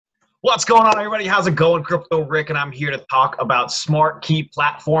What's going on, everybody? How's it going? Crypto Rick, and I'm here to talk about SmartKey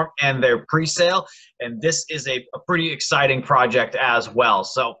platform and their pre-sale. And this is a pretty exciting project as well.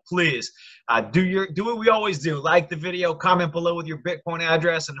 So please do what we always do. Like the video, comment below with your Bitcoin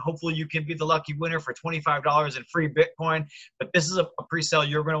address, and hopefully you can be the lucky winner for $25 in free Bitcoin. But this is a pre-sale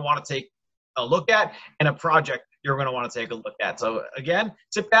you're going to want to take a look at, and a project you're going to want to take a look at. So again,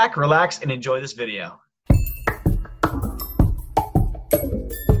 sit back, relax, and enjoy this video.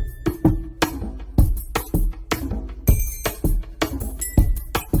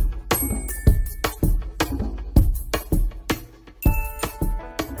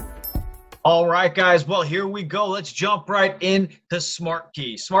 All right, guys. Well, here we go. Let's jump right into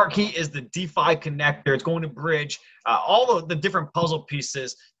SmartKey. SmartKey is the DeFi connector. It's going to bridge all of the different puzzle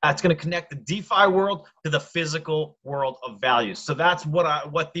pieces. It's going to connect the DeFi world to the physical world of values. So that's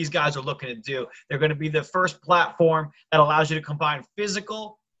what these guys are looking to do. They're going to be the first platform that allows you to combine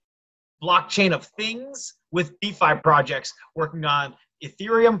physical blockchain of things with DeFi projects working on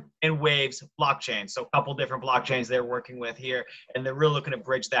Ethereum and Waves blockchain. So a couple different blockchains they're working with here, and they're really looking to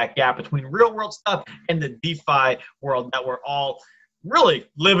bridge that gap between real world stuff and the DeFi world that we're all really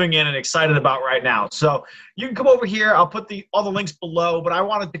living in and excited about right now. So you can come over here. I'll put all the links below, but I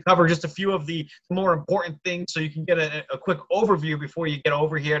wanted to cover just a few of the more important things so you can get a quick overview before you get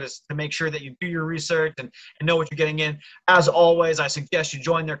over here to make sure that you do your research and know what you're getting in. As always, I suggest you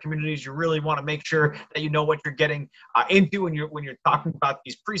join their communities. You really want to make sure that you know what you're getting into when you're talking about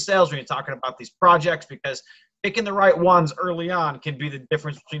these pre-sales, when you're talking about these projects, because picking the right ones early on can be the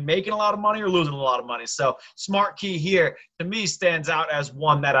difference between making a lot of money or losing a lot of money. So SmartKey here, to me, stands out as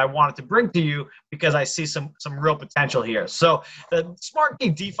one that I wanted to bring to you because I see some real potential here. So the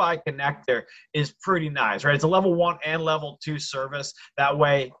SmartKey DeFi connector is pretty nice, right? It's a level 1 and level 2 service. That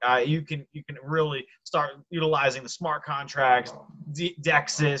way you can really start utilizing the smart contracts,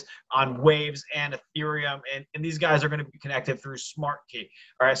 DEXs on Waves and Ethereum, and these guys are going to be connected through SmartKey.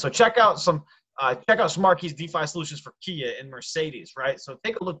 All right, so check out SmartKey's DeFi solutions for Kia and Mercedes, right? So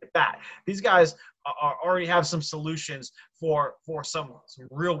take a look at that. These guys already have some solutions for some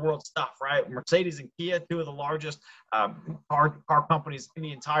real world stuff, right? Mercedes and Kia, two of the largest car companies in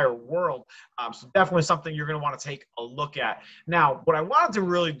the entire world. So definitely something you're going to want to take a look at. Now, what I wanted to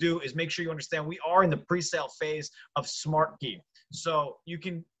really do is make sure you understand we are in the pre-sale phase of SmartKey. So you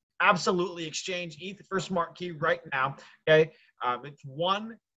can absolutely exchange ETH for SmartKey right now, okay? It's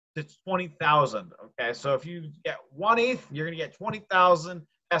 1 to 20,000. Okay, so if you get 1 ETH, you're going to get 20,000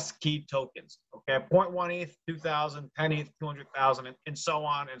 SKey tokens. Okay, 0.1 ETH, 2,000, 10 ETH, 200,000, and so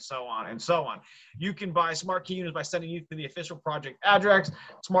on and so on and so on. You can buy SmartKey units by sending ETH to the official project address.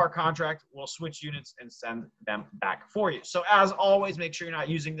 Smart contract will switch units and send them back for you. So as always, make sure you're not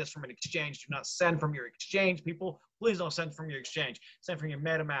using this from an exchange. Do not send from your exchange, people. Please don't send from your exchange. Send from your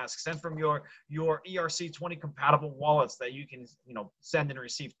MetaMask. Send from your ERC20 compatible wallets that you can send and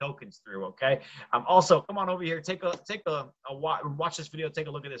receive tokens through. Okay. Also, come on over here. Watch this video. Take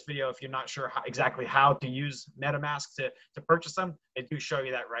a look at this video if you're not sure exactly how to use MetaMask to purchase them. They do show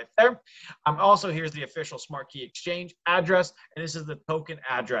you that right there. Also, here's the official SmartKey exchange address, and this is the token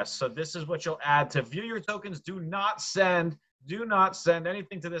address. So this is what you'll add to view your tokens. Do not send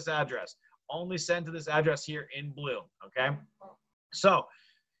anything to this address. Only send to this address here in blue, okay? So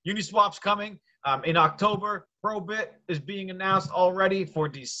Uniswap's coming in October. Probit is being announced already for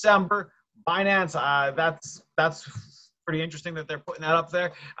December. Binance, that's pretty interesting that they're putting that up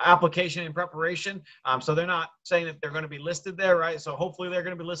there. Application in preparation. So they're not saying that they're going to be listed there, right? So hopefully they're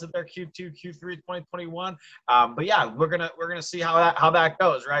going to be listed there Q2, Q3, 2021. But yeah, we're gonna see how that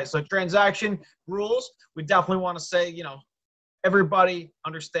goes, right? So transaction rules, we definitely want to say, everybody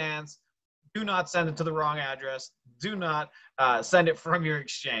understands. Do not send it to the wrong address. Do not send it from your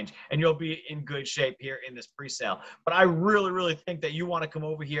exchange, and you'll be in good shape here in this pre-sale. But I really, really think that you want to come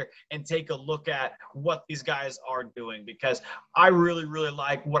over here and take a look at what these guys are doing, because I really, really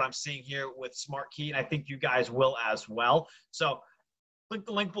like what I'm seeing here with SmartKey, and I think you guys will as well. So click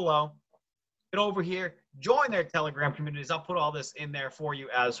the link below. Get over here, join their Telegram communities. I'll put all this in there for you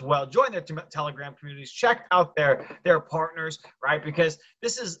as well. Join their Telegram communities. Check out their partners, right? Because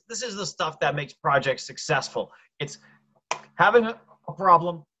this is the stuff that makes projects successful. It's having a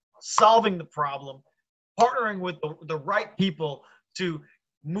problem, solving the problem, partnering with the right people to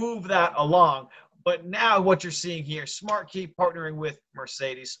move that along. But now what you're seeing here, SmartKey partnering with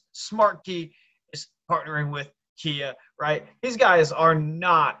Mercedes. SmartKey is partnering with Kia, right? These guys are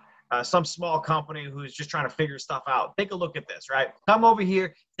not some small company who's just trying to figure stuff out. Take a look at this, right? Come over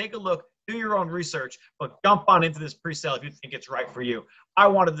here, take a look, do your own research, but jump on into this pre-sale if you think it's right for you. I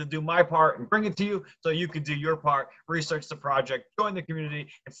wanted to do my part and bring it to you so you could do your part, research the project, join the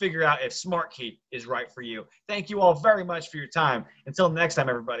community, and figure out if SmartKey is right for you. Thank you all very much for your time. Until next time,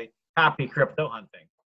 everybody, happy crypto hunting.